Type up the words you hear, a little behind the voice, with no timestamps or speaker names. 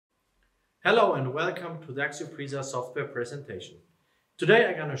Hello and welcome to the AxioPrisa software presentation. Today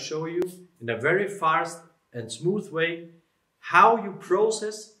I'm going to show you in a very fast and smooth way how you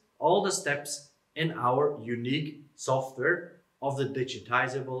process all the steps in our unique software of the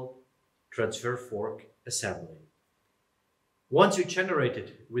digitizable transfer fork assembly. Once you generate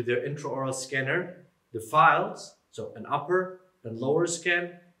it with your intraoral scanner, the files, so an upper and lower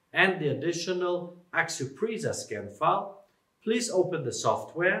scan and the additional AxioPrisa scan file, please open the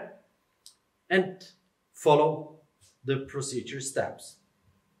software and follow the procedure steps.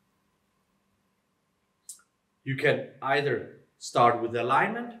 You can either start with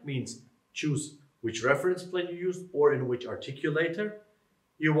alignment, means choose which reference plane you use or in which articulator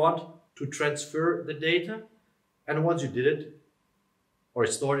you want to transfer the data. And once you did it or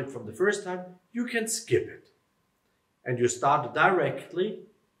stored it from the first time, you can skip it. And you start directly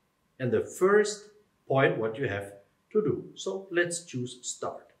in the first point what you have to do. So let's choose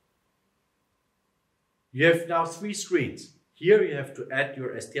start. You have now three screens. Here you have to add your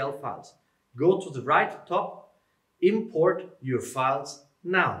STL files. Go to the right top, import your files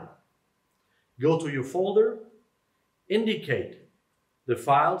now. Go to your folder, indicate the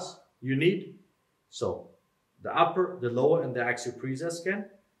files you need. So the upper, the lower and the AxioPrisa scan,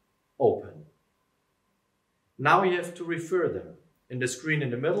 open. Now you have to refer them. In the screen in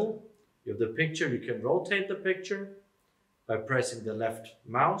the middle, you have the picture. You can rotate the picture by pressing the left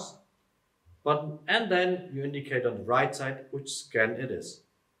mouse button, and then you indicate on the right side which scan it is.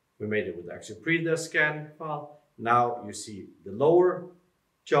 We made it with the AxioPrisa scan file. Now you see the lower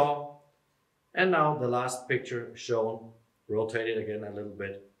jaw, and now the last picture shown, rotated again a little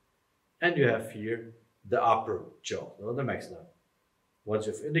bit, and you have here the upper jaw, or the maxilla. Once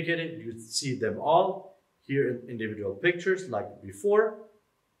you've indicated, you see them all here in individual pictures like before,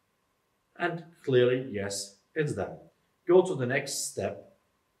 and clearly, yes, it's done. Go to the next step,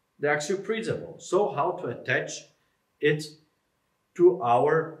 the AxioPrisa bow. So how to attach it to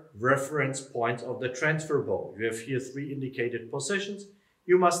our reference points of the transfer bow. You have here three indicated positions.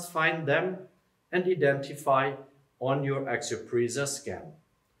 You must find them and identify on your AxioPrisa scan.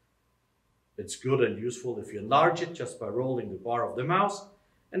 It's good and useful if you enlarge it just by rolling the bar of the mouse.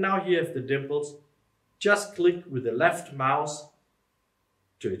 And now here you have the dimples. Just click with the left mouse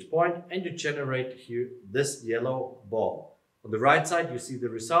to each point and you generate here this yellow ball. On the right side, you see the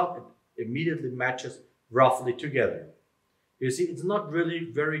result. It immediately matches roughly together. You see, it's not really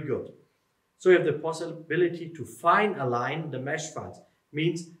very good. So you have the possibility to fine align the mesh files.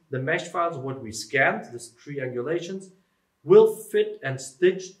 Means the mesh files, what we scanned, these triangulations, will fit and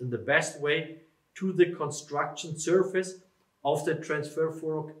stitch in the best way to the construction surface of the transfer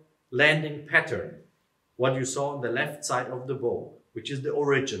fork landing pattern. What you saw on the left side of the bow, which is the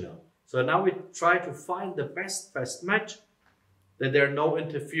original. So now we try to find the best match, that there are no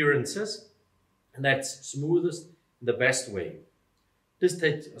interferences, and that's smoothest in the best way. This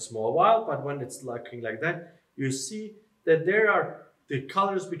takes a small while, but when it's looking like that, you see that there are the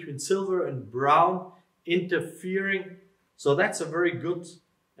colors between silver and brown interfering. So that's a very good,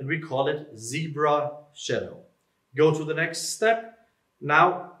 and we call it zebra shadow. Go to the next step.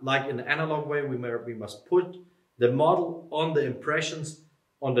 Now, like in the analog way, we must put the model on the impressions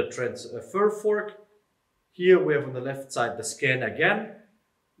on the transfer fork. Here we have on the left side the scan again.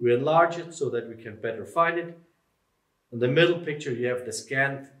 We enlarge it so that we can better find it. In the middle picture you have the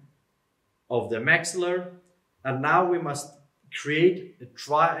scan of the maxilla. And now we must create a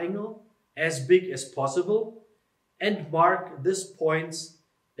triangle as big as possible and mark these points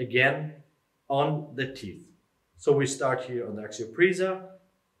again on the teeth. So we start here on the AxioPrisa,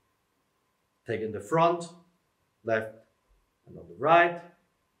 take in the front, left and on the right.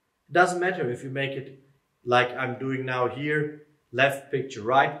 It doesn't matter if you make it like I'm doing now here, left picture,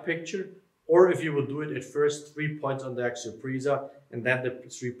 right picture, or if you will do it at first 3 points on the AxioPrisa and then the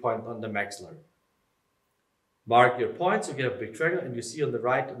 3 points on the maxilla. Mark your points, you get a big triangle, and you see on the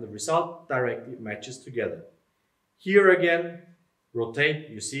right and the result directly matches together. Here again, rotate,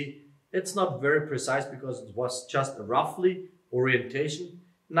 you see, it's not very precise because it was just a roughly orientation.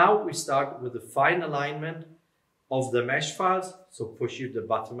 Now we start with the fine alignment of the mesh files. So push here the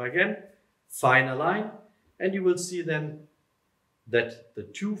button again, fine align. And you will see then that the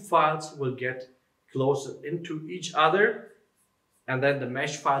two files will get closer into each other, and then the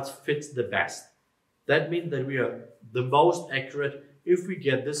mesh files fit the best. That means that we are the most accurate if we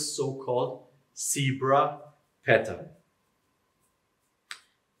get this so-called zebra pattern.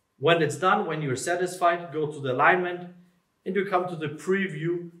 When it's done, when you're satisfied, go to the alignment and you come to the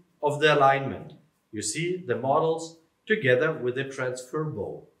preview of the alignment. You see the models together with the transfer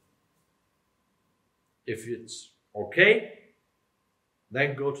bow. If it's okay,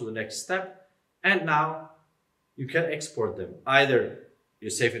 Then go to the next step, and now you can export them. Either you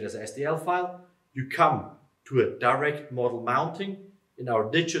save it as an STL file, you come to a direct model mounting in our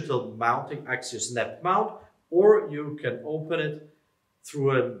digital mounting Axio Snap Mount, or you can open it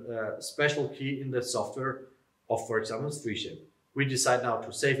through a special key in the software of, for example, 3Shape. We decide now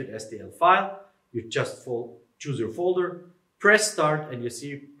to save it as STL file. You just choose your folder, press start, and you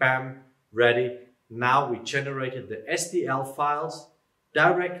see, bam, ready. Now we generated the STL files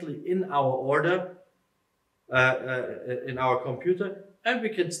directly in our order, in our computer, and we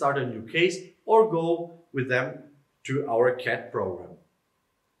can start a new case or go with them to our CAD program.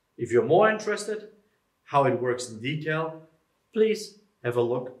 If you're more interested how it works in detail, please have a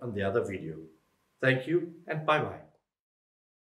look on the other video. Thank you and bye-bye.